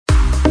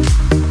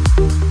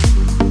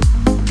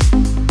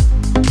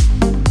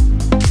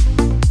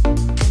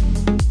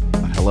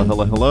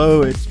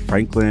Hello. It's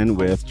Franklin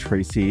with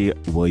Tracy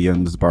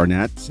Williams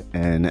Barnett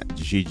and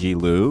Gigi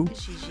Lou.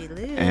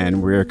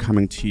 And we're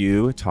coming to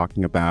you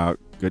talking about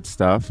good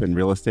stuff in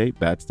real estate,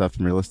 bad stuff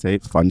in real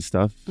estate, fun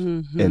stuff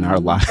in our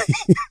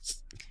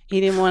lives. He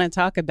didn't want to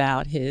talk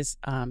about his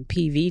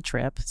PV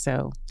trip,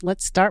 so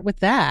let's start with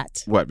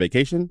that. What,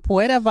 vacation?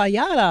 Puerto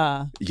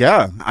Vallarta.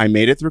 Yeah, I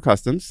made it through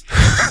customs.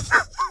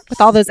 With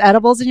all those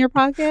edibles in your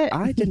pocket?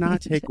 I did not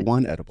take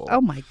one edible.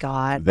 Oh my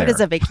God. There. What is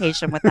a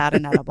vacation without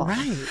an edible?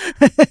 Right.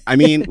 I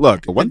mean,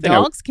 look,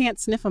 Dogs can't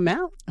sniff them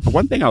out.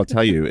 One thing I'll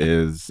tell you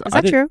is... Is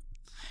that true?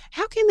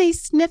 How can they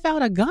sniff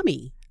out a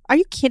gummy? Are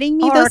you kidding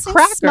me? Or Those a things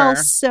cracker. smell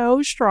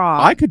so strong.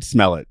 I could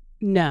smell it.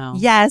 No.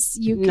 Yes,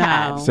 you No.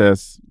 can.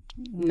 Sis,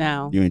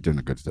 No. you ain't doing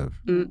the good stuff.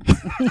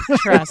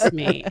 Trust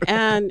me.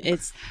 And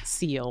it's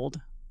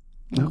sealed.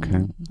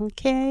 Okay.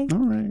 Okay. All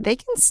right. They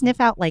can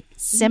sniff out like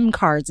SIM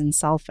cards and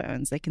cell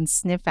phones. They can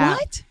sniff out.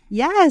 What?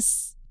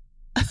 Yes.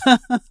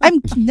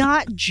 I'm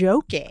not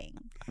joking.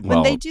 When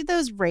Well, they do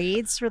those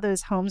raids for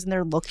those homes and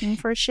they're looking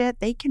for shit,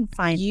 they can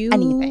find You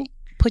anything.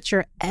 put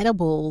your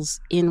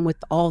edibles in with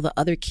all the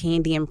other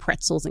candy and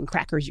pretzels and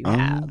crackers you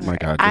have. Oh my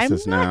God, I'm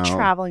this is not now...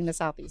 traveling to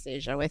Southeast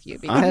Asia with you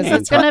I'm because not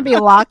it's going to be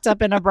locked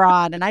up and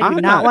abroad, and I do I'm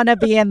not not- want to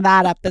be in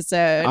that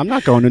episode. I'm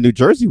not going to New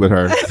Jersey with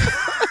her.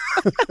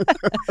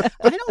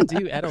 I don't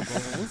do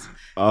edibles.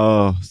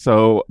 Oh,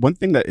 so one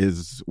thing that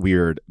is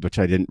weird, which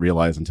I didn't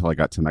realize until I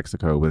got to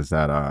Mexico, was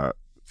that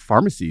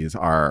pharmacies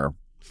are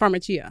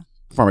Pharmacia.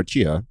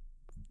 pharmacia.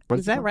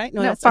 What's Is that it? right?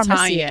 No, that's Pharmacia.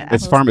 Italian.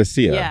 It's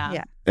pharmacia. Yeah.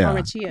 Yeah. Yeah.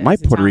 Pharmacia My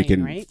is Puerto Italian,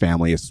 Rican right?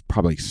 family is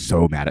probably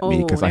so mad at me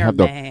because I they're have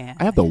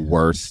the mad.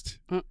 worst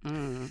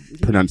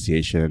Mm-mm.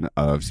 pronunciation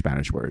of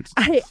Spanish words.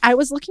 I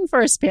was looking for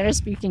a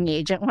Spanish-speaking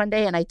agent one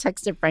day, and I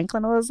texted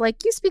Franklin. I was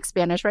like, "You speak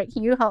Spanish, right?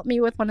 Can you help me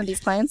with one of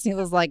these clients?" And he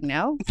was like,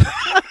 "No."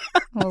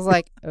 I was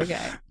like, "Okay."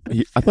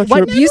 I thought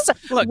What you use?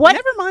 Look, What?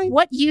 never mind.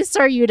 What use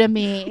are you to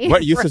me?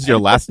 what use is your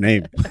last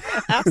name?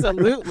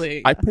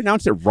 Absolutely. I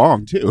pronounce it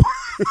wrong too.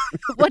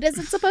 What is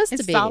it supposed to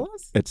It's be?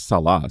 Salas? It's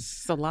Salas.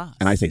 Salas.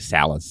 And I say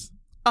Salas.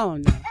 Oh,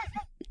 no.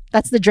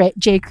 That's the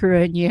J.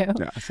 Crew in you.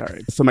 Yeah,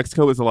 sorry. So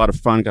Mexico was a lot of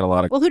fun. Got a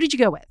lot of... Well, who did you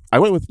go with? I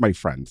went with my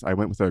friends. I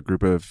went with a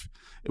group of...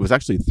 It was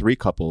actually 3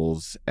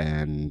 couples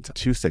and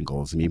 2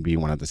 singles, me being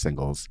one of the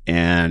singles.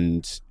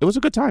 And it was a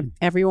good time.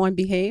 Everyone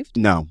behaved?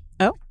 No.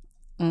 Oh.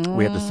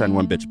 We had to send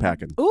one bitch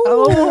packing. Ooh.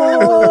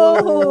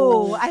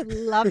 Oh, I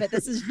love it.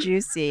 This is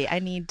juicy. I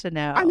need to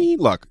know. I mean,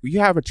 look, you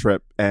have a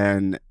trip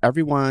and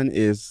everyone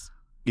is,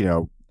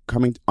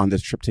 coming on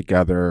this trip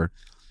together.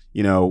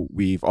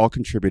 We've all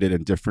contributed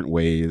in different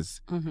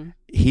ways. Mm-hmm.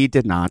 He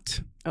did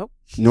not. Oh.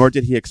 Nor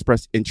did he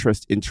express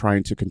interest in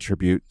trying to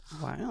contribute.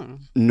 Wow.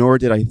 Nor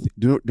do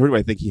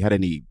I think he had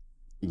any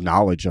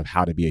knowledge of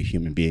how to be a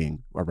human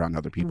being around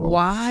other people.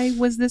 Why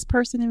was this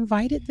person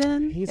invited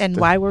then? and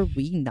why were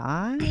we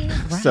not?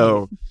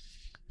 So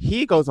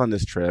he goes on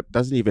this trip,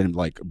 doesn't even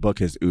book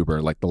his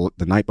Uber. Like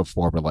the night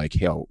before, we're like,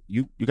 "Hey,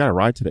 you got a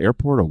ride to the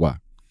airport or what?"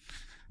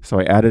 So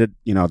I added,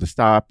 the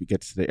stop. He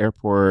gets to the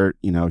airport.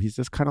 He's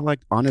just kind of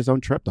on his own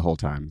trip the whole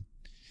time,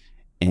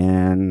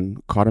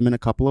 and caught him in a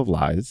couple of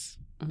lies.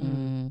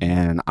 Mm-hmm.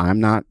 And I'm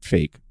not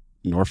fake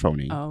nor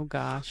phony. Oh,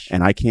 gosh.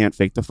 And I can't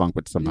fake the funk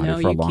with somebody No,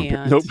 for a you long can't.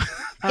 period. Nope.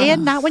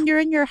 And not when you're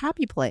in your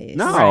happy place.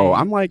 No, Right.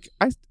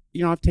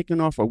 I'm I've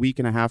taken off a week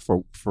and a half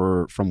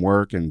from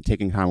work and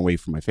taking time away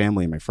from my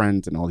family and my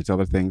friends and all these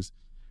other things.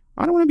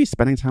 I don't want to be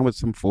spending time with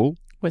some fool,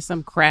 With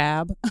some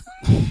crab.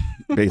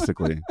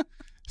 basically.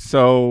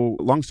 So,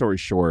 long story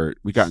short,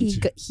 we got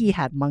into... He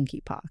had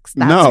monkeypox.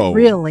 That's No.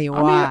 really I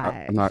mean,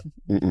 why. I'm not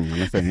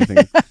saying anything.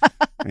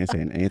 I ain't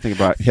saying anything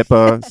about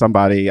HIPAA,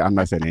 somebody. I'm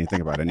not saying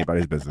anything about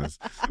anybody's business.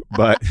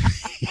 But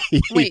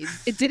Wait,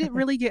 did it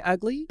really get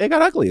ugly? it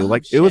got ugly. Oh,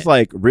 It was shit.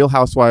 like Real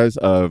Housewives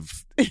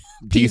of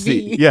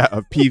DC. PV. Yeah,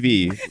 of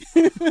PV.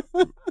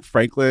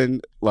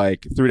 Franklin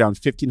threw down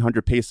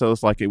 1,500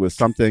 pesos like it was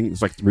something. It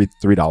was like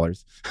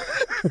 $3.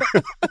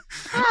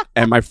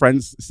 And my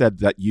friends said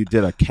that you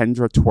did a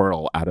Kendra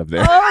twirl out of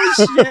there.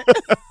 Oh,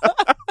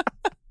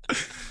 shit.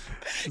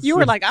 You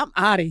were like, I'm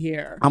out of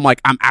here. I'm like,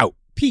 I'm out.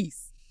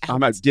 Peace. I'm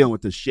not dealing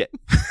with this shit.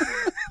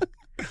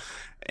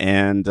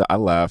 And I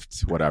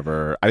left,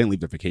 whatever. I didn't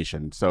leave the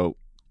vacation. So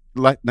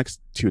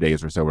next 2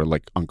 days or so were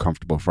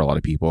uncomfortable for a lot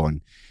of people.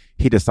 And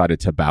he decided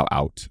to bow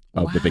out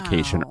of the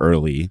vacation Wow.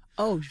 early,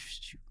 Oh,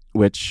 shoot.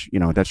 which,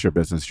 that's your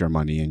business, your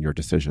money, and your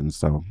decisions.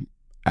 So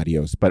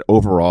adios. But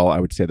overall, I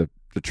would say the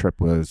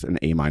trip was an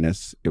A-.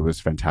 It was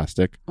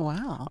fantastic.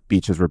 Wow.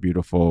 Beaches were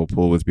beautiful.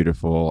 Pool was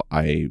beautiful.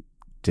 I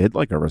did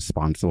a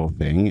responsible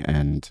thing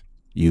and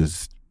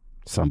used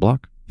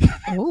sunblock.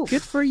 Ooh.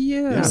 Good for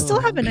you. Yeah. You still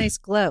have a nice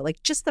glow,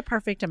 just the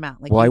perfect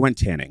amount. Well, I went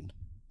tanning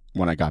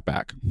when I got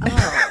back.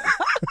 Oh.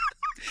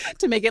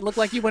 To make it look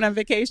like you went on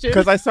vacation.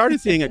 Because I started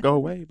seeing it go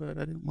away, but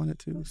I didn't want it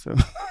to. So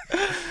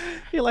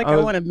You're like, I I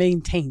was- want to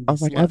maintain I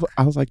was this like, look.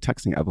 I was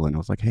texting Evelyn. I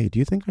was like, "Hey, do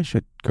you think I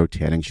should go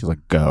tanning?" She's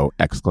like, "Go!" !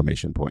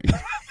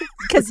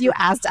 Because you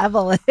asked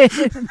Evelyn.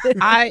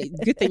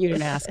 Good thing you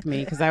didn't ask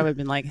me, because I would have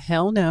been like,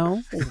 hell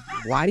no.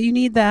 Why do you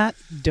need that?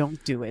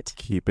 Don't do it.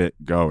 Keep it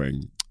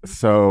going.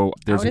 So I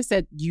there's would have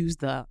said use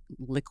the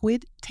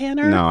liquid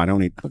tanner. no, I don't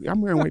need.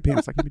 I'm wearing white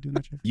pants. I can't be doing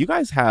that shit. You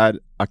guys had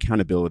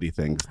accountability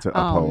things to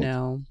Oh uphold,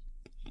 no.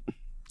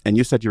 and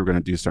you said you were going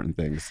to do certain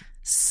things.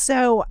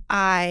 So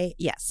on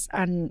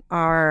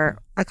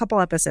a couple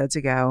episodes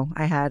ago,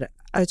 I had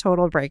a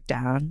total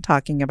breakdown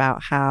talking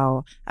about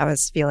how I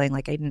was feeling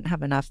like I didn't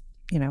have enough,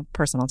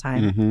 personal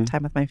time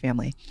with my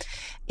family.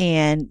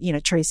 And,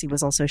 Tracy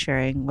was also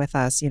sharing with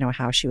us,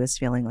 how she was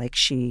feeling like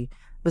she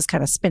was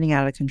kind of spinning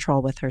out of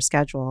control with her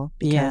schedule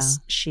because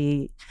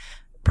she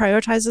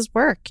prioritizes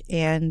work.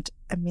 And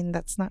I mean,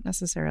 that's not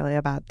necessarily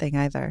a bad thing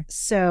either.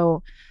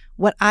 So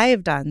what I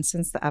have done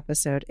since the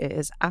episode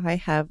is I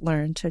have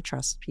learned to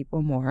trust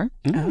people more.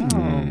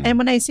 Mm. And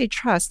when I say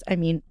trust, I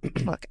mean,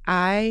 look,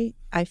 I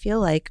feel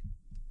like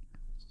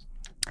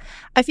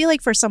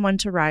for someone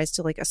to rise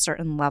to like a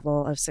certain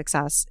level of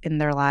success in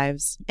their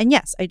lives, and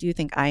yes, I do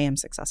think I am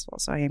successful,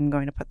 so I am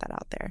going to put that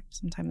out there.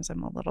 Sometimes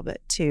I'm a little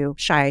bit too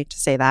shy to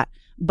say that,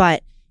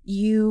 but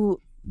you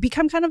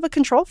become kind of a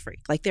control freak.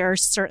 Like there are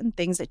certain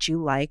things that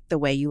you like the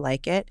way you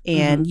like it,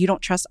 and you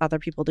don't trust other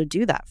people to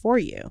do that for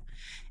you.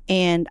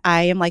 And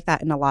I am like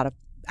that in a lot of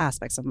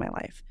aspects of my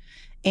life.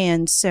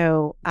 And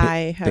so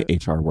the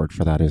HR word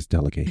for that is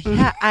delegate.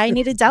 Yeah, I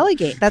need to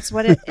delegate. That's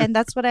what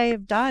I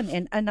have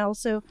done. And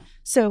also,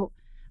 so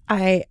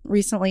I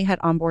recently had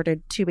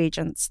onboarded 2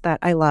 agents that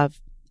I love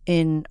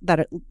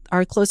that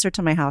are closer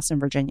to my house in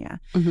Virginia.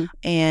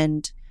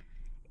 And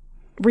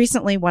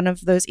recently one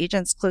of those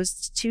agents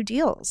closed 2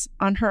 deals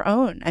on her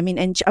own. I mean,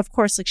 and of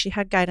course, like she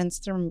had guidance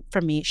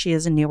from me. She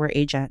is a newer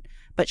agent,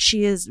 but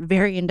she is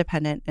very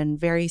independent and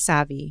very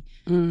savvy,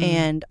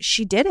 and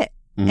she did it.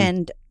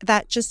 And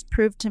that just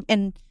proved to,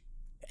 and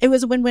it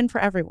was a win-win for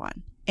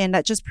everyone. And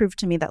that just proved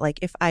to me that like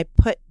if I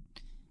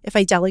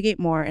delegate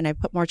more and I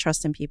put more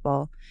trust in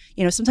people,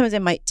 sometimes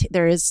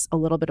there is a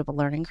little bit of a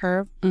learning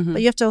curve,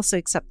 but you have to also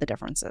accept the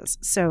differences.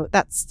 So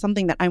that's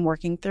something that I'm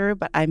working through,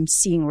 but I'm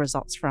seeing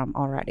results from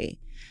already.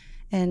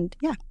 And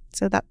yeah,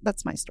 so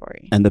that's my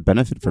story. And the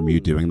benefit from you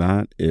doing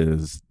that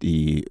is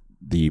the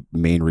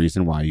main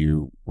reason why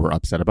you were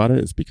upset about it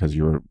is because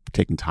you were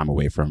taking time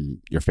away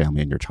from your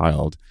family and your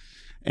child.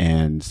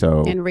 And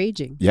so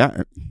raging.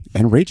 Yeah,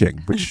 and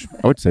raging, which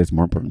I would say is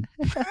more important.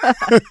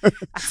 I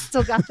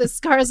still got the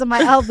scars on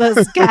my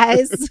elbows,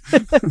 guys.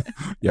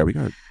 Yeah, we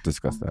gotta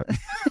discuss that.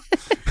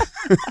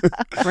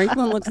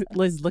 Franklin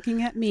was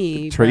looking at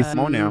me. Trace,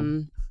 more now.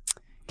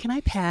 Can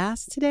I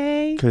pass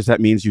today? Because that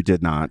means you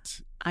did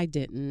not. I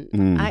didn't.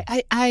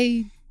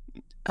 Mm.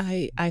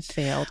 I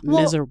failed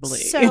miserably.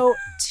 So,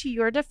 to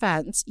your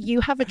defense,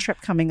 you have a trip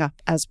coming up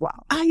as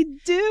well. I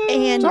do.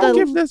 And don't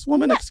give this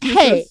woman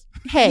excuses.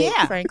 Hey,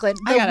 Yeah. Franklin.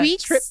 I got a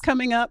trip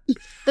coming up.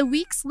 The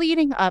weeks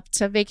leading up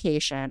to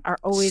vacation are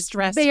always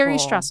very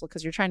stressful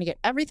because you're trying to get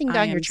everything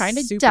done. You're trying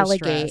to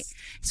delegate. Stressed.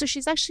 So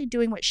she's actually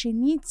doing what she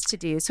needs to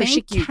do so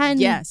Thank she you. can.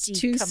 Yes,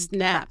 2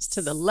 snaps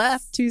to the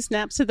left, 2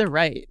 snaps to the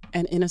right,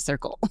 and in a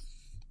circle.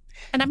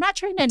 And I'm not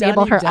trying to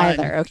enable her done.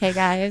 either, okay,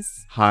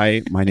 guys?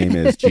 Hi, my name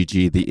is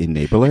Gigi the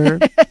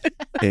Enabler,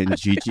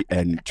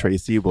 and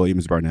Tracy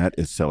Williams Barnett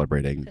is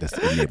celebrating this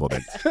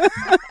enablement.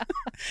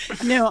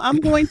 No, I'm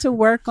going to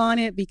work on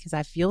it because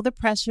I feel the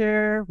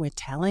pressure. We're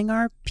telling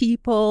our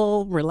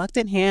people,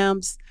 reluctant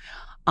hams,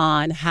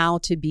 on how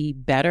to be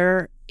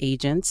better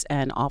agents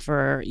and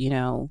offer,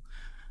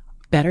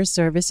 better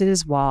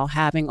services while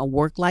having a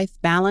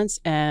work-life balance.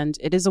 And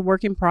it is a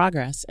work in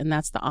progress. And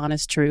that's the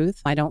honest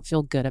truth. I don't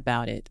feel good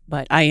about it,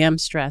 but I am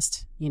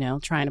stressed,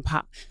 trying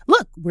to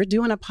Look, we're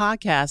doing a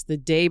podcast the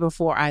day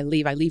before I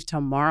leave. I leave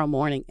tomorrow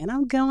morning and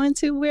I'm going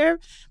to where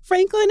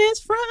Franklin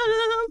is from.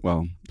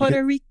 Well,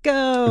 Puerto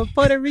Rico.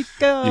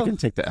 You can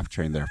take the F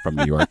train there from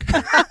New York.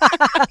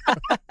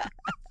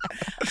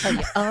 Tell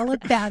you all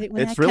about it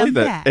when I really come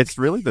back. It's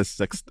really the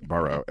 6th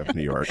borough of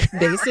New York.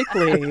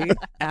 Basically.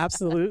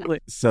 Absolutely.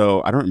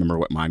 So I don't remember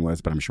what mine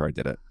was, but I'm sure I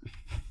did it.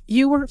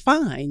 You were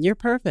fine. You're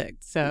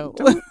perfect. So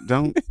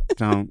don't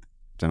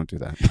do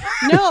that.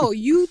 No,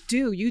 you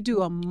do. You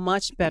do a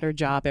much better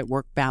job at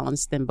work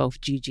balance than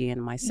both Gigi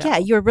and myself. Yeah,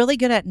 you're really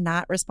good at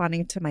not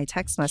responding to my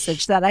text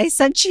message that I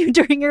sent you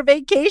during your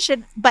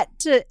vacation.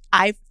 But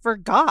I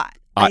forgot.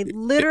 I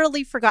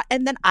literally forgot.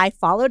 And then I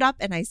followed up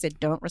and I said,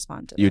 don't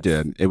respond to this. You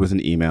did. It was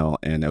an email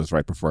and it was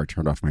right before I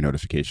turned off my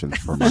notifications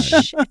for my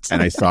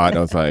and I saw it. I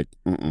was like,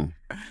 ain't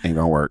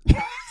gonna work.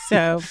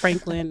 So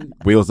Franklin,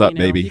 wheels up,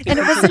 baby. And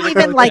it wasn't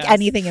even like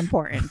anything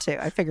important too.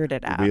 I figured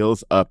it out.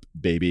 Wheels up,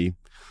 baby.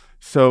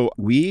 So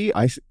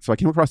I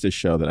came across this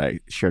show that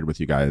I shared with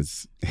you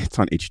guys. It's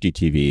on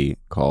HGTV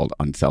called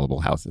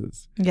Unsellable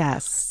Houses.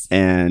 Yes.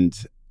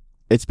 And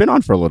it's been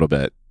on for a little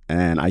bit.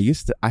 And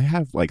I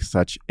have like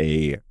such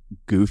a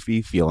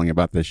goofy feeling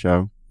about this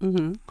show.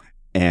 Mm-hmm.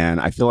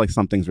 And I feel like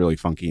something's really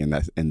funky in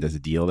this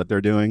deal that they're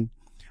doing.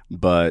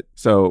 But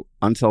so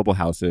Unsellable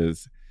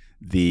Houses,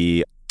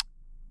 there's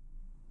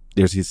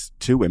these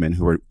 2 women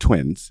who are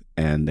twins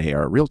and they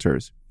are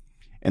realtors.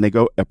 And they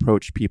go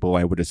approach people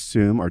I would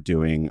assume are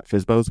doing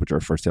FSBOs, which are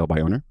for sale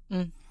by owner.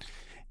 Mm.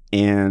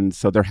 And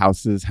so their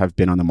houses have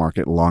been on the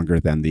market longer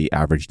than the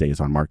average days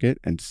on market.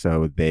 And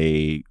so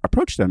they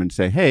approach them and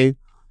say, hey,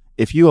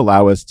 if you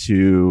allow us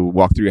to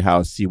walk through your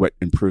house, see what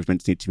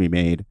improvements need to be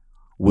made,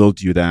 we'll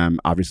do them.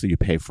 Obviously, you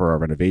pay for our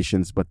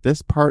renovations, but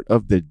this part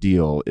of the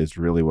deal is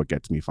really what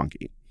gets me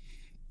funky.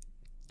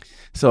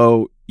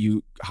 So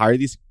you hire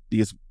these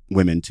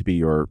women to be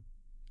your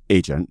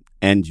agent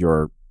and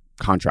your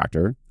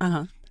contractor.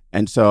 Uh-huh.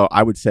 And so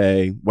I would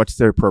say, what's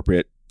the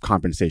appropriate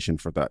compensation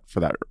for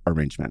that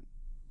arrangement?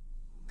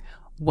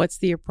 What's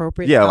the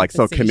appropriate like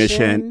so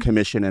compensation?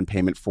 commission and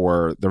payment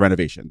for the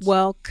renovations.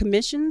 Well,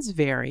 commissions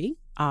vary,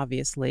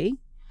 obviously.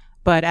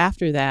 But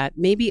after that,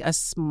 maybe a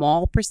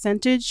small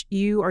percentage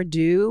you are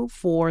due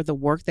for the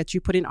work that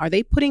you put in. Are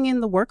they putting in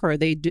the work, or are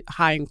they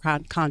hiring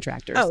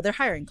contractors? Oh, they're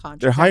hiring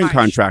contractors. They're hiring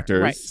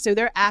contractors. Right. So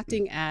they're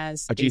acting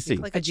as a GC.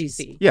 Like a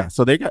GC. Yeah.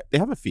 So they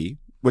have a fee,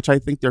 which I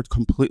think they're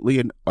completely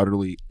and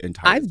utterly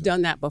entitled I've to.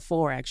 done that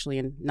before, actually,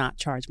 and not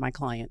charge my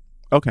client.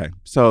 Okay.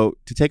 So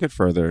to take it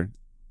further,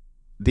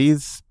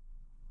 these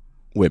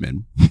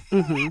women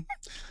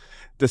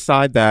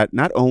decide that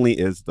not only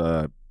is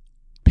the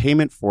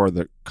payment for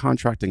the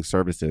contracting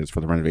services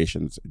for the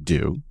renovations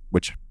due,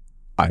 which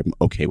I'm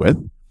okay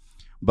with,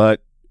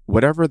 but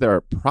whatever their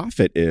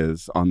profit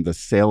is on the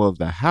sale of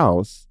the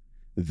house,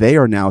 they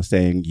are now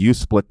saying, you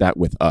split that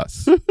with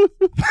us.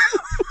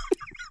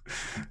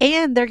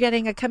 And they're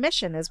getting a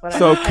commission is what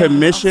So I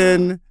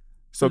commission.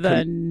 So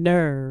the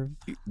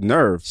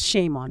nerve.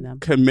 Shame on them.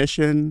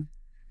 Commission,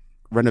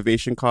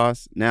 renovation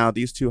costs. Now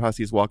these two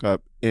hussies walk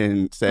up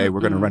and say, we're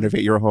going to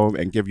renovate your home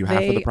and give you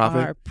half of the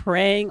profit. They are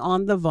preying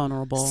on the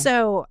vulnerable.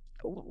 So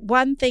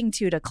one thing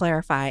too to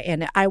clarify,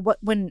 and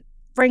when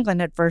Franklin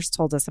had first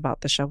told us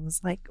about the show,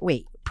 was like,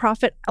 wait,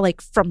 profit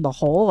like from the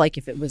whole, like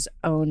if it was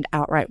owned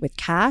outright with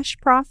cash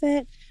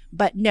profit,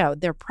 but no,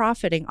 they're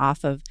profiting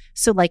off of,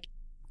 so like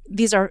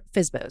these are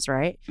FSBOs,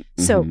 right?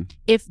 So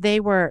if they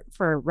were,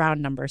 for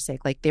round number's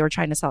sake, like they were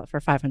trying to sell it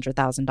for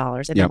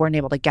 $500,000 and they weren't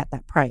able to get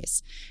that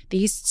price,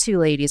 these two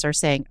ladies are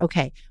saying,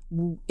 okay,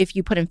 if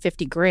you put in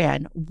 50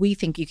 grand, we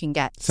think you can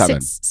get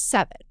seven.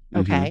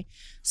 Okay.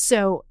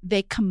 So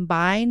they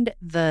combined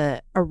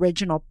the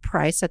original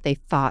price that they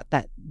thought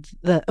that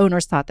the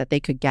owners thought that they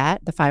could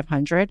get, the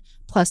 500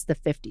 plus the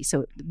 50.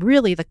 So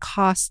really the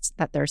costs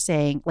that they're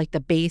saying, like the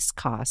base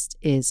cost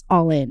is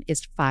all in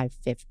is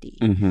 550.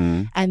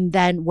 And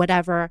then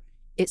whatever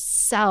it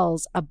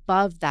sells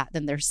above that,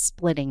 then they're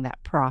splitting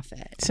that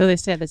profit. So they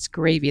said that's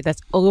gravy.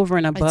 That's over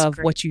and above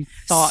what you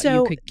thought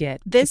you could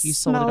get if you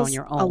sold it on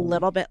your own. A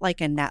little bit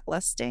like a net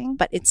listing,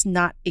 but it's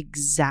not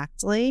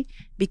exactly,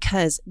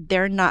 because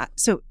they're not.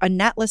 So a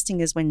net listing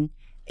is when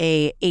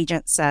a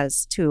agent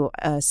says to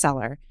a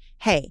seller,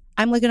 hey,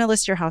 I'm going to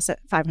list your house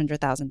at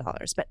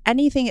 $500,000, but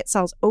anything it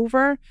sells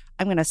over,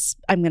 I'm going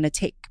to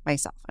take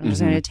myself. I'm just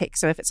going to take.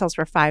 So if it sells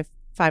for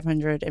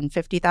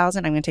 $550,000,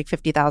 I'm going to take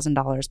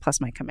 $50,000 plus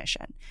my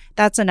commission.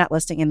 That's a net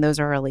listing, and those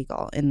are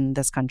illegal in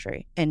this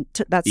country. And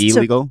that's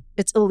illegal.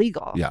 It's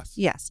illegal.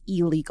 Yes,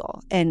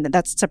 illegal, and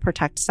that's to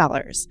protect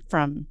sellers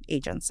from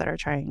agents that are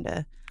trying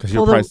to.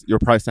 Because you're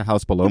priced a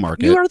house below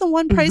market. You are the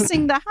one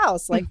pricing the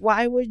house. Like,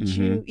 why would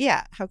you?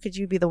 Yeah, how could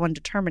you be the one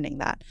determining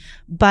that?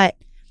 But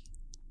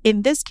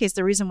in this case,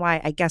 the reason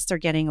why I guess they're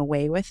getting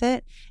away with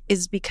it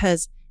is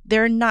because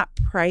they're not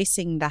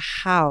pricing the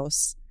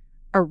house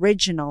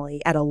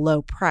originally at a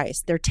low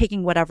price. They're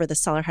taking whatever the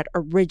seller had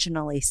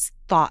originally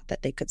thought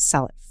that they could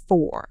sell it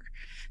for.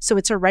 So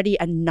it's already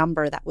a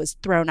number that was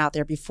thrown out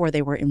there before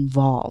they were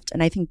involved.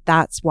 And I think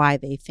that's why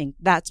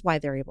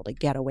they're able to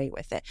get away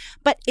with it.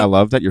 But I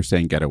love that you're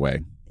saying get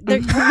away. They're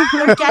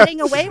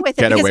getting away with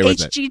it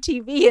because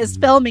HGTV is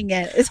filming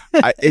it.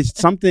 It's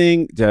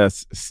something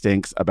just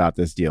stinks about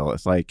this deal.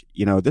 It's like,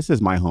 this is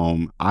my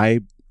home.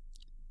 I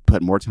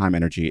put more time,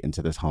 energy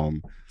into this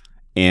home,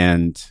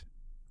 and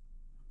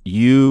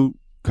you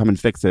come and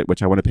fix it,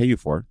 which I want to pay you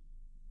for.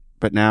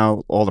 But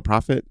now all the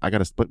profit I got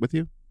to split with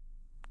you.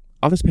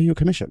 I'll just pay you a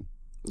commission.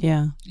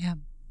 Yeah.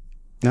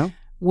 No?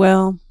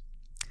 Well,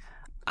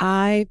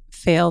 I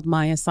failed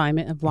my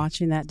assignment of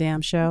watching that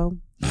damn show.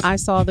 I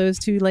saw those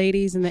two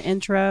ladies in the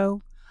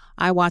intro.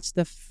 I watched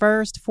the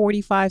first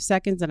 45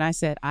 seconds and I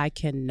said, I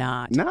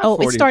cannot.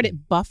 It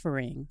started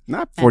buffering.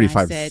 Not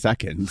 45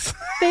 seconds.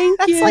 Thank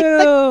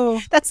you.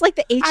 That's like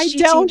the HGTV. I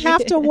don't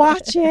have to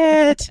watch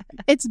it.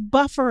 It's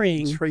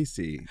buffering.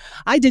 Tracy.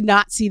 I did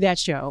not see that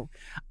show.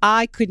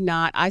 I could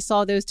not. I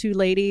saw those two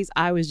ladies.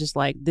 I was just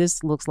like,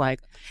 this looks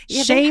like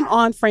shame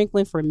on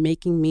Franklin for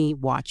making me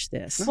watch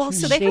this. Well,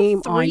 so they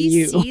have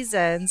 3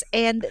 seasons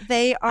and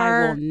they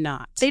are. I will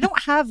not. They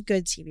don't have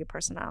good TV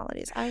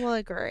personalities. I will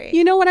agree.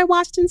 You know what I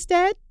watched instead?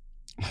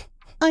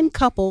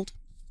 Uncoupled.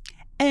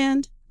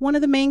 And one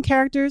of the main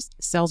characters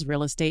sells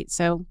real estate.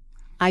 So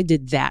I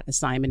did that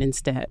assignment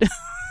instead.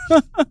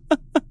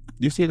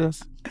 You see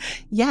this?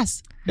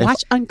 Yes.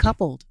 Watch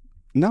Uncoupled.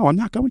 No, I'm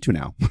not going to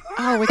now.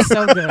 Oh, it's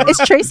so good. Is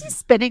Tracy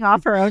spinning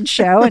off her own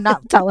show and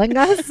not telling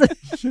us?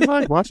 She's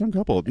like, watch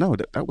Uncoupled. No,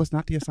 that was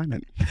not the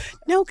assignment.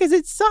 No, because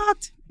it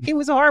sucked. It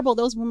was horrible.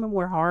 Those women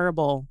were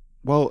horrible.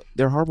 Well,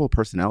 they're horrible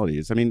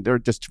personalities. I mean, they're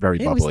just very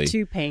It bubbly. was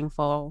too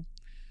painful.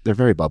 They're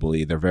very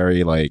bubbly. They're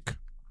very like,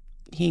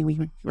 hey, we're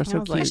so I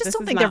was cute. like, I just this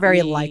don't is think they're not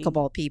very me.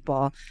 likable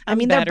people. I I'm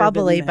mean, they're better than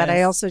bubbly, but I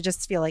this. also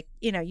just feel like,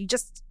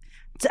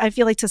 I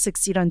feel like to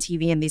succeed on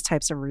TV in these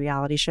types of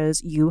reality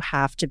shows, you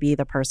have to be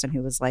the person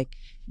who is like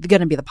going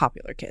to be the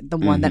popular kid, the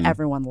one that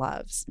everyone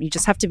loves. You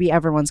just have to be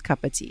everyone's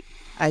cup of tea.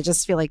 I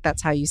just feel like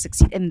that's how you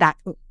succeed in that.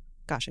 Oh,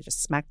 gosh, I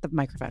just smacked the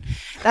microphone.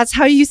 That's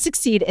how you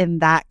succeed in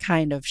that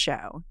kind of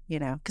show,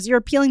 because you're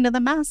appealing to the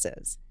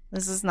masses.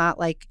 This is not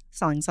like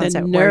Selling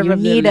Sunset The where nerve you of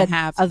them need to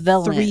have a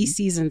villain. 3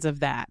 seasons of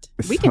that.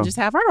 We can just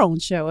have our own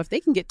show if they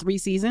can get 3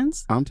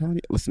 seasons. I'm telling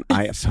you. Listen,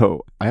 I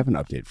have an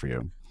update for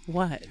you.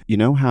 What? You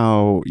know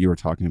how you were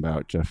talking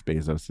about Jeff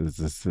Bezos'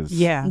 this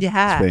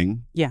Yeah.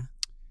 thing? Yeah.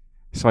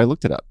 So I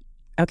looked it up.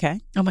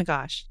 Okay. Oh my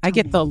gosh. I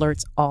get the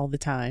alerts all the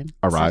time.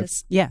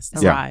 Arrived. Yes,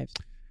 Yeah. arrived.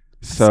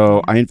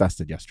 So I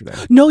invested yesterday.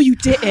 No, you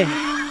didn't.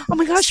 Oh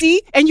my gosh.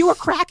 See? And you were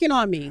cracking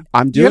on me.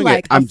 I'm You're doing like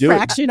it. I'm a doing.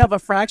 fraction of a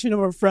fraction of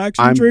a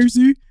fraction, I'm-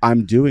 Tracy.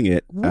 I'm doing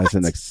it as What?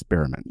 an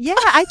experiment. Yeah,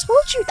 I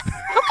told you.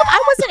 How come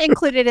I wasn't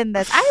included in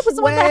this? I was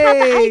the one that had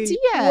the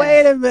idea.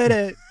 Wait a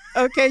minute.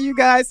 Okay, you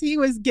guys, he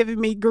was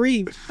giving me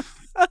grief.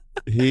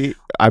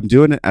 I'm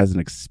doing it as an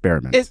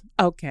experiment It's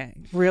okay.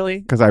 Really?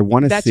 because I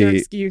want to That's your see.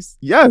 excuse.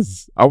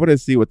 Yes, I want to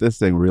see what this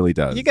thing really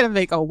does. You're gonna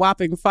make a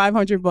whopping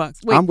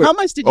 $500. Wait, I'm with- how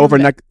much did you over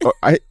invest?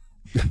 I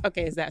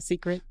Okay, is that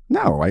secret?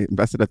 no, I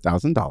invested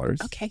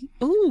 $1,000. Okay.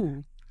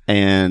 Ooh.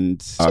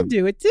 And Should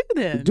do it too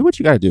then. do what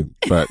you got to do,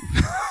 but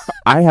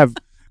I have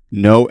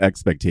no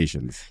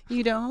expectations.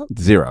 You don't?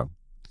 0.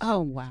 Oh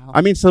wow.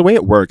 I mean, so the way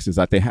it works is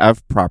that they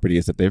have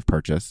properties that they've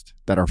purchased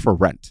that are for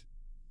rent.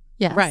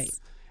 Yes. Right.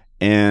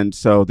 And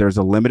so there's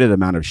a limited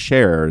amount of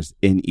shares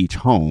in each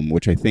home,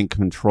 which I think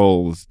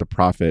controls the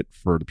profit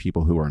for the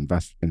people who are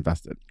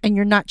invested. And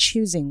you're not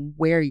choosing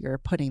where you're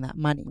putting that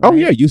money. Oh, right?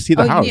 yeah. You see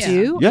the house. You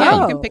do? Yeah.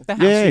 You Oh. can pick the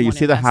house. Yeah, you want see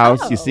to the invest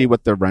house. in. You see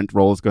what the rent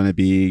roll is going to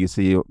be. You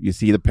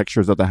see the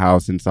pictures of the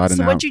house inside So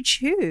and out. what'd you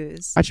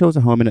choose? I chose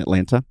a home in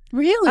Atlanta.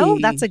 Really? Oh,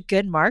 that's a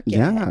good market.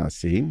 Yeah,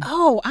 see?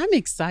 Oh, I'm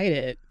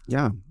excited.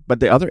 Yeah. But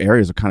the other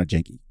areas are kind of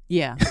janky.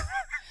 Yeah.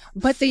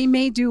 But they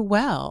may do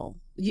well.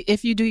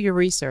 If you do your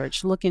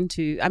research, look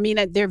into, I mean,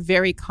 they're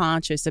very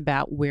conscious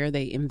about where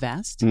they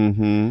invest.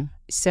 Mm-hmm.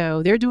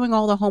 So they're doing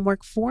all the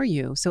homework for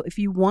you. So if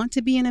you want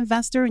to be an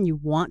investor and you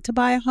want to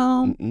buy a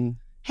home, Mm-mm.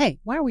 hey,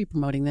 why are we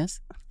promoting this?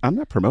 I'm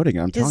not promoting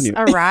it. I'm telling Is you.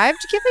 Arrived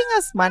giving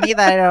us money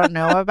that I don't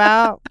know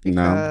about? No,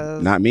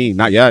 Because not me.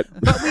 Not yet.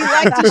 But we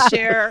like to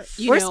share,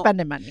 We're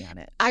spending money on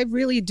it. I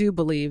really do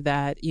believe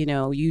that,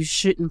 you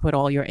shouldn't put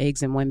all your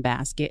eggs in one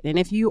basket. And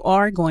if you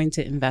are going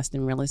to invest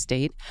in real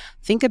estate,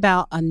 think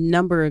about a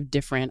number of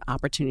different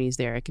opportunities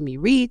there. It can be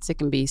REITs. It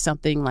can be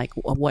something like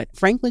what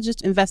Franklin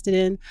just invested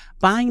in,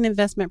 buying an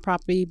investment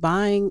property,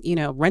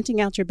 renting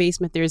out your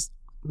basement. There's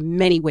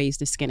many ways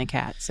to skin a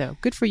cat. So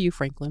good for you,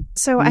 Franklin.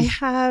 So I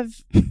have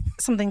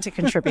something to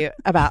contribute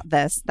about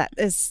this that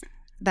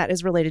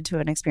is related to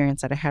an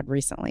experience that I had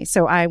recently.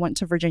 So I went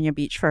to Virginia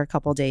Beach for a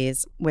couple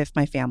days with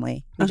my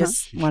family. We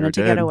just wanted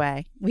to get did.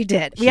 away. We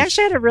did. We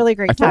actually had a really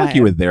great I felt time. like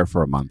you were there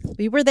for a month.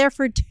 We were there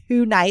for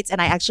 2 nights,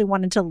 and I actually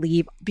wanted to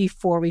leave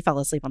before we fell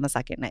asleep on the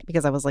second night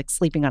because I was like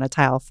sleeping on a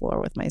tile floor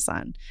with my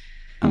son.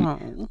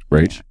 Oh.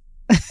 Rage?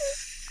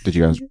 Did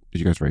you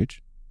guys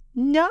rage?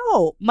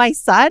 No, my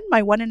son,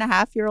 my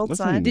 1.5-year-old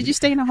Listen, son. Did you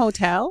stay in a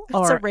hotel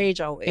It's a or rage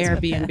always.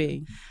 with him.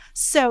 Airbnb?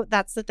 So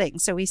that's the thing.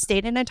 So we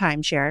stayed in a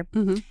timeshare,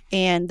 Mm-hmm.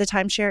 and the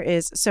timeshare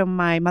is so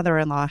my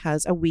mother-in-law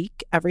has a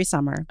week every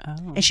summer, Oh.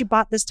 and she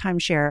bought this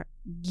timeshare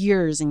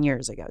years and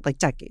years ago, like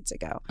decades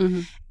ago.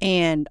 Mhm.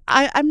 And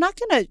I'm not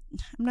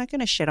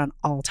gonna shit on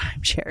all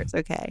timeshares.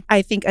 Okay,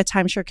 I think a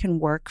timeshare can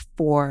work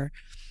for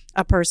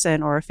a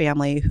person or a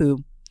family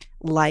who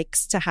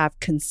likes to have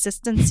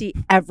consistency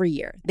every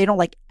year. They don't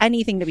like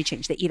anything to be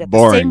changed. They eat at the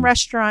Boring. same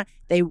restaurant.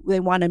 They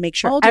want to make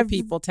sure Older every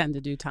people tend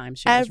to do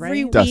timeshares, every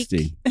right? week,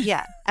 Dusty.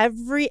 yeah, at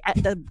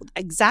the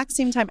exact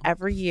same time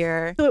every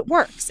year. So it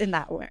works in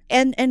that way.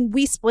 And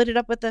we split it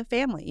up with the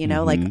family.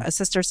 Like Mhm. a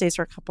sister stays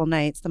for a couple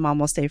nights, the mom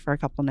will stay for a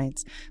couple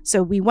nights.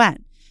 So we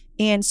went,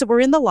 and so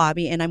we're in the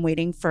lobby, and I'm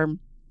waiting for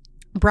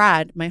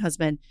Brad, my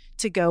husband,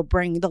 to go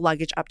bring the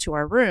luggage up to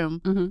our room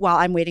Mhm. while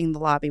I'm waiting in the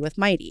lobby with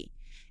Mighty.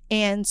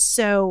 And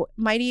so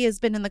Mighty has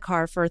been in the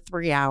car for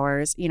 3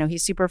 hours.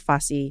 He's super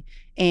fussy.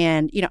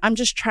 And, I'm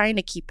just trying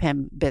to keep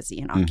him busy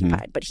and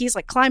occupied. But he's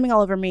like climbing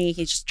all over me.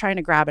 He's just trying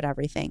to grab at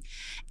everything.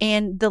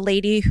 And the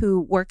lady who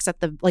works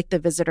at the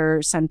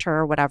visitor center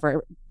or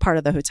whatever part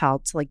of the hotel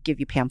to like give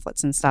you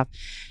pamphlets and stuff,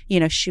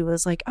 she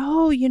was like,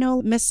 oh,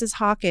 Mrs.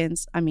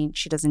 Hawkins. I mean,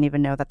 she doesn't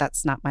even know that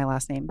that's not my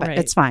last name, but Right.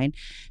 it's fine.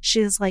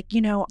 She's like,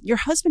 your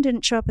husband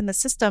didn't show up in the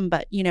system,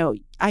 but,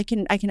 I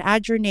can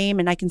add your name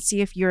and I can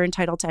see if you're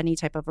entitled to any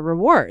type of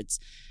rewards.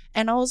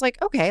 And I was like,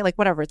 okay, like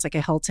whatever. It's like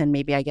a Hilton.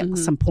 Maybe I get Mhm.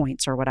 some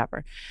points or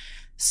whatever.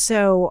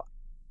 So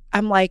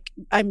I'm like,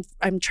 I'm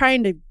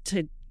trying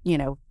to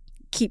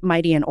keep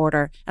Mighty in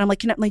order. And I'm like,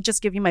 can I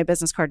just give you my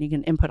business card and you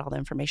can input all the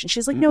information?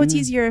 She's like, no, it's Mm-mm.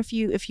 easier if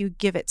you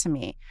give it to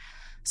me.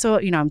 So,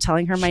 I'm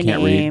telling her my She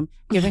can't name,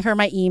 giving her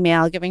my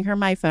email, giving her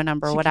my phone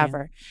number,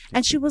 whatever.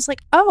 And she was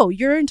like, oh,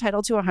 you're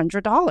entitled to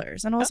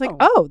 $100. And I was like,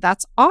 oh,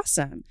 that's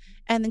awesome.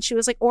 And then she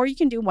was like, or you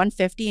can do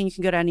 $150 and you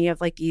can go to any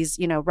of like these,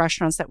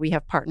 restaurants that we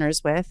have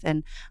partners with.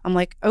 And I'm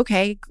like,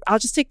 okay, I'll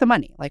just take the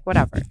money. Like,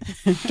 whatever.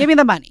 Give me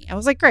the money. I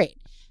was like, great.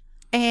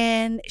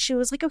 And she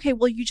was like, okay,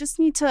 well, you just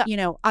need to,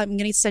 I'm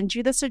going to send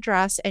you this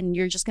address and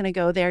you're just going to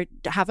go there,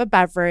 have a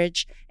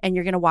beverage, and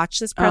you're going to watch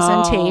this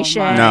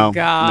presentation. Oh my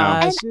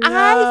gosh. And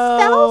I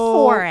fell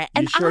for it.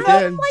 And sure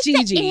I'm did. like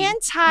Gigi. the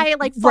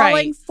anti,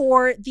 falling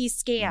for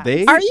these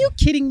scams. Are you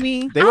kidding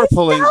me? They were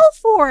pulling. I fell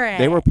for it.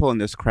 They were pulling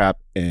this crap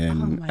Oh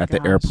in my at the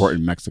gosh. airport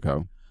in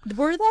Mexico.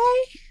 Were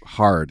they?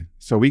 Hard.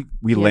 So we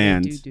Yeah,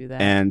 land, they do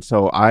that. and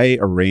so I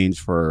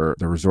arranged for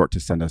the resort to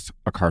send us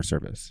a car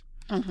service.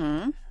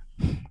 Mm-hmm.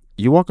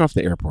 You walk off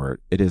the airport,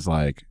 it is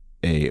like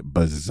a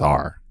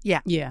bazaar.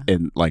 Yeah.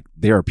 And like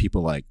there are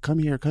people like, come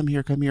here, come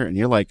here, come here. And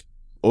you're like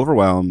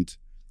overwhelmed.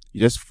 You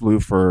just flew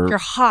for You're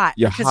hot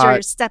You're because hot.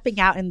 you're stepping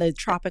out in the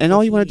tropical and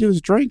all you want to heat. do is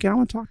drink. And I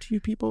want to talk to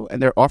you people.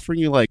 And they're offering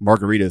you like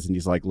margaritas in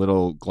these like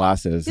little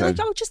glasses. You're and,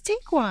 like, oh, just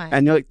take one.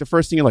 and you're like, the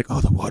first thing you're like,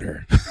 oh, the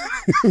water.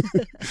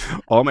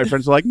 All my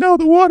friends are like, no,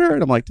 the water.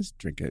 And I'm like, just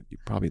drink it. You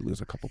probably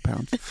lose a couple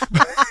pounds.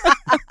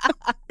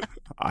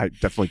 I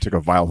definitely took a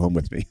vial home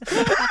with me.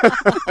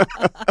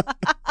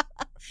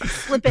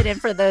 Slip it in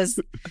for those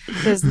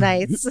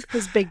nights,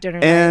 those big dinner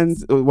And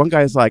nights. one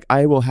guy's like,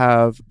 I will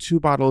have 2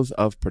 bottles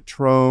of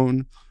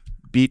Patron,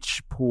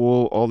 beach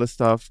pool, all this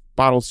stuff,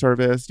 bottle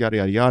service, yada,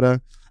 yada,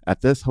 yada,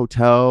 at this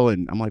hotel.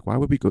 And I'm like, why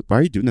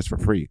are you doing this for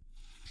free?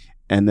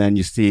 And then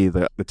you see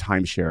the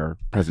timeshare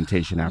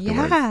presentation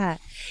afterwards. Yeah,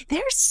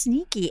 they're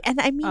sneaky. And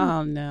I mean,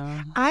 Oh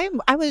no. I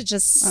was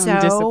just so I'm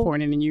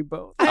disappointed in you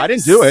both. I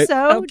didn't do it.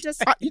 So Okay.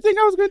 disappointed. You think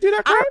I was going to do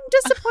that crap? I'm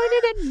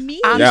disappointed in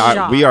me. I'm Yeah,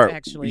 shocked, we are-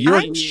 actually. you're-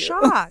 I'm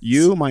shocked.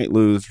 You might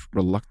lose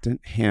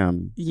reluctant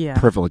ham Yeah.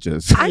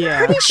 privileges. I'm Yeah.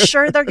 pretty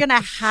sure they're gonna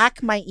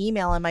hack my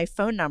email and my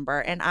phone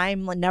number, and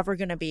I'm never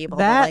gonna be able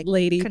That to like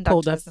lady conduct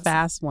pulled a business.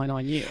 fast one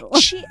on you.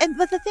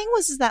 But the thing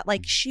was is that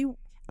like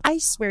I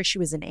swear she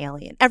was an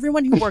alien.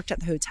 Everyone who worked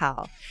at the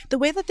hotel, the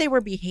way that they were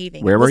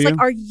behaving, Where it was were like,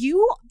 you? are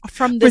you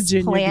from this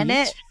Virginia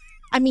planet? Beach.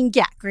 I mean,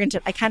 yeah,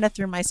 granted, I kind of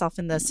threw myself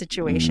in the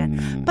situation,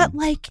 Mm. but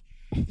like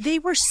they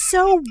were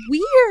so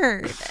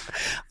weird.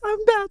 I'm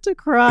about to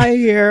cry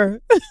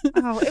here.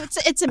 Oh,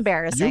 it's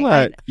embarrassing. You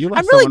let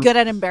I'm really someone- good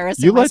at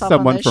embarrassing You let myself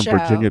someone on from this show.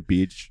 Virginia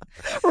Beach.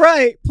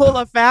 Right. Pull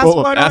a fast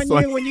Pull a one fast on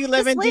one. you when you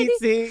live This in lady-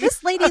 DC.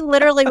 This lady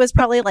literally was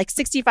probably like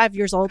 65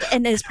 years old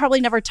and has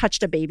probably never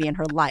touched a baby in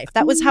her life.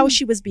 That was how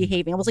she was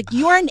behaving. I was like,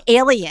 you are an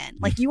alien.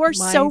 Like, you are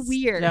so My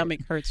weird.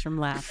 stomach hurts from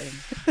laughing.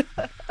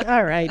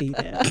 All righty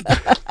then.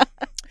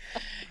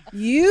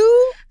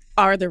 You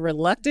are the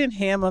reluctant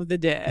ham of the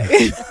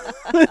day.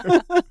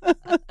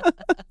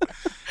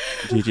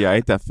 Gigi, I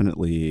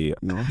definitely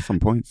lost some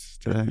points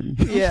today.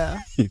 Yeah.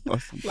 You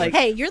lost some Like- points.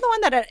 Hey, you're the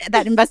one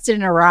that invested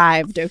and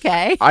arrived,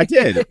 okay? I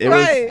did. It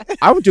Right. was.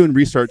 I was doing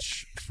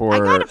research for. I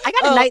got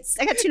Oh.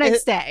 I got 2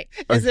 nights stay.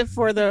 Is it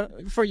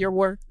for your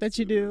work that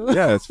you do?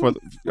 Yeah, it's for.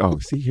 Oh,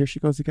 see, here she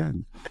goes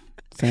again,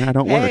 saying I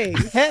don't Hey,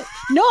 work. hey.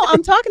 No,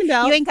 I'm talking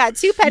about You ain't got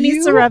 2 pennies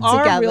you to rub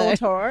are together. a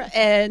realtor,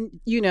 and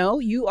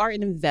you are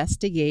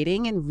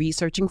investigating and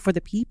researching for the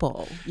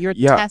people. You're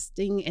Yeah.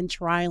 testing and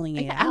trialing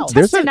it I'm out.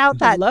 There's testing out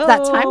that Hello?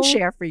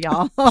 timeshare for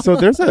y'all. So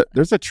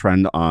there's a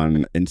trend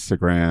on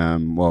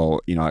Instagram.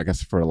 Well, I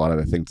guess for a lot of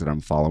the things that I'm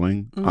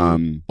following,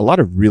 Mhm. a lot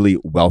of really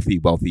wealthy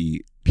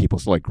people.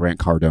 So like Grant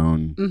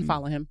Cardone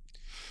Follow him.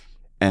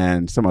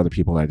 and some other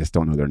people that I just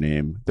don't know their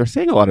name. They're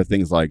saying a lot of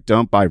things like,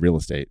 "Don't buy real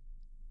estate,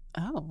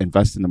 Oh,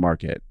 invest in the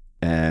market."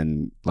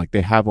 And like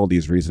they have all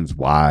these reasons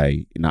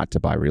why not to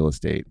buy real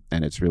estate,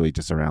 and it's really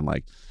just around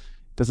like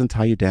doesn't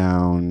tie you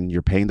down.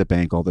 You're paying the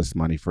bank all this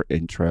money for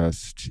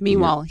interest.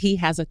 meanwhile, he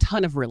has a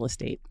ton of real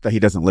estate. that he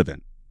doesn't live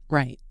in.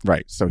 Right.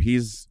 Right. So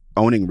he's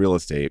owning real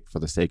estate for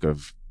the sake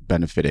of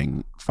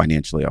benefiting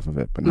financially off of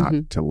it, but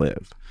not to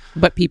live.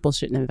 But people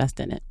shouldn't invest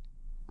in it.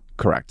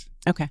 Correct.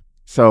 Okay.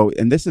 So,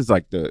 and this is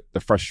like the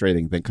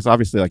frustrating thing, because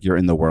obviously like you're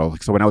in the world.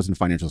 Like, so when I was in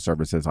financial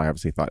services, I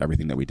obviously thought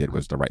everything that we did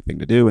was the right thing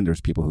to do. And there's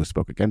people who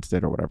spoke against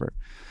it or whatever.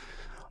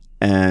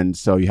 And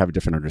so you have a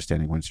different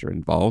understanding once you're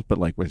involved. But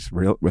like with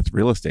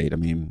real estate, I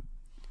mean,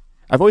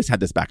 I've always had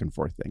this back and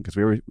forth thing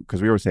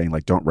because we were saying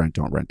like, don't rent.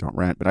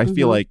 But I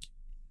feel like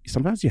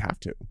sometimes you have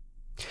to.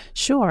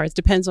 Sure, it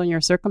depends on your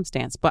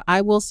circumstance. But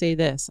I will say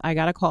this. I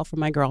got a call from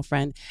my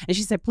girlfriend and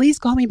she said, please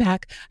call me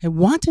back. I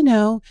want to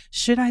know,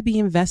 should I be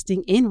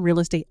investing in real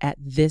estate at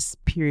this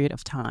period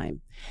of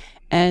time?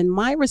 And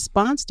my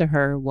response to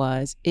her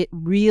was, it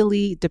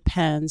really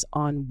depends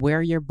on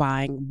where you're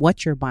buying,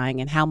 what you're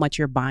buying, and how much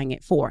you're buying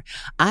it for.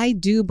 I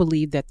do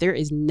believe that there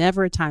is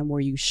never a time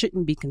where you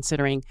shouldn't be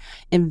considering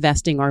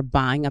investing or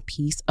buying a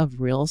piece of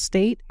real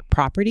estate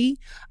property.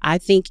 I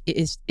think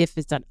if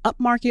it's an up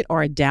market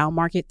or a down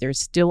market, there's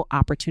still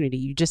opportunity.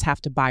 You just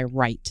have to buy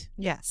right.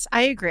 Yes,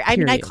 I agree. I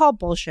mean, I Period. call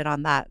bullshit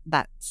on that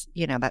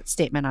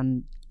statement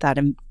on that,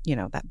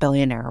 that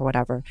billionaire or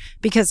whatever,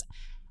 because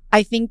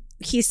I think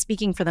he's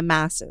speaking for the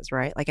masses,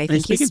 right? Like I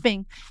think he's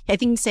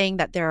saying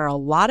that there are a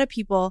lot of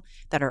people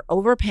that are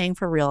overpaying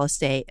for real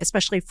estate,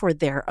 especially for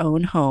their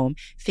own home,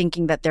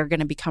 thinking that they're going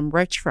to become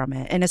rich from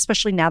it. And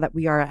especially now that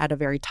we are at a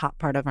very top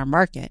part of our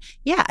market.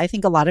 Yeah, I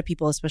think a lot of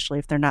people, especially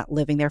if they're not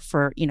living there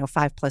for,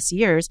 5+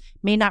 years,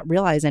 may not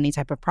realize any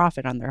type of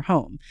profit on their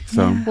home.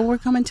 So well, we're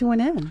coming to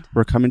an end.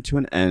 We're coming to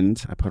an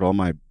end. I put all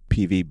my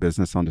PV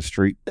business on the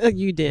street.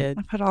 You did.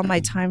 I put all my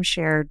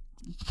timeshare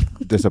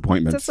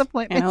disappointments.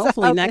 And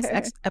hopefully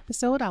next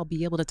episode I'll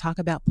be able to talk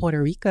about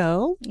Puerto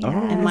Rico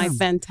and my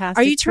fantastic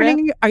Are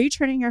you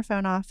turning your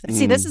phone off?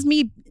 See, this is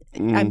me.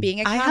 I'm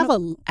being I have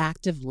an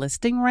active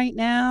listing right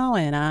now,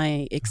 and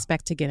I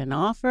expect to get an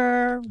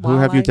offer. Who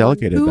have you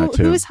delegated that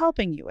to? Who is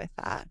helping you with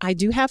that? I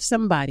do have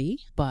somebody,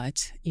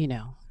 but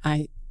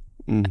okay,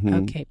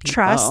 people.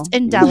 Trust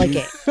and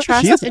delegate.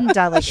 Trust and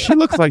delegate. She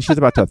looks like she's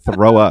about to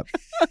throw up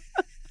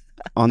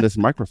on this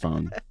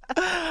microphone.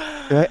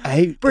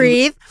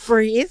 Breathe.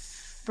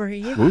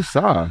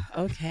 Woosah.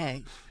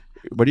 Okay.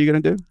 What are you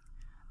going to do?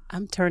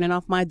 I'm turning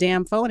off my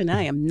damn phone, and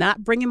I am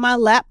not bringing my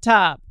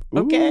laptop.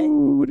 Okay.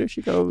 Ooh, there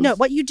she goes. No,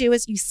 what you do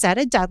is you set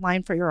a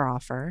deadline for your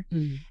offer.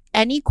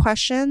 Any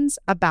questions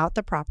about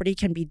the property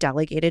can be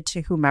delegated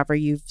to whomever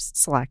you've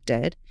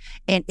selected.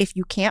 And if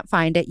you can't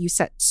find it, you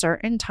set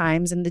certain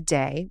times in the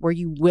day where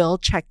you will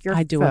check your phone.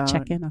 I do a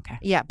check-in? Okay.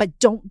 Yeah, but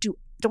don't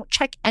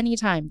check any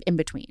time in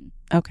between.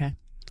 Okay.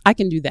 I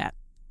can do that.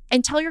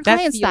 And tell your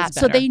clients that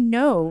so they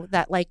know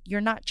that you're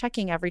not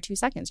checking every 2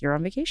 seconds. You're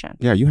on vacation.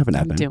 Yeah, you have an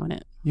admin. I'm doing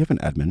it. You have an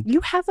admin.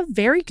 You have a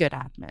very good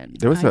admin.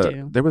 There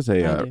was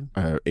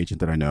a agent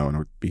that I know, and it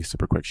would be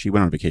super quick. She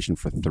went on vacation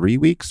for 3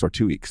 weeks or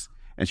 2 weeks,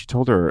 and she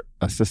told her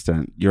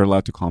assistant, "You're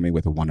allowed to call me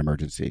with one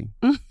emergency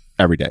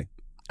every day."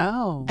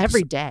 Oh,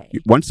 every day.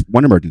 One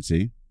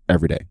emergency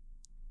every day,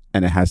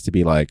 and it has to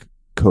be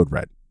code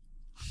red.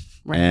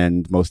 Right.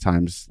 And most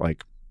times,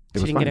 she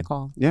didn't get a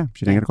call. Yeah,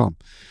 she didn't get a call.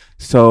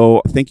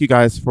 So thank you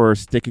guys for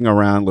sticking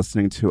around,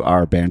 listening to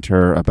our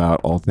banter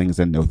about all things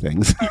and no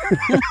things.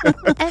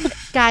 And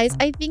guys,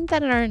 I think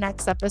that in our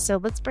next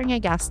episode, let's bring a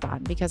guest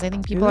on because I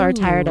think people are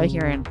tired of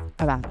hearing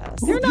about us.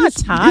 You're not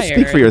tired. You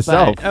speak for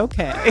yourself.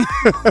 Okay.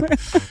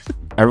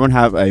 Everyone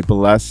have a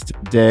blessed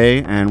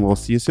day, and we'll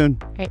see you soon.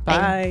 All right,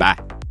 bye.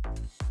 Bye.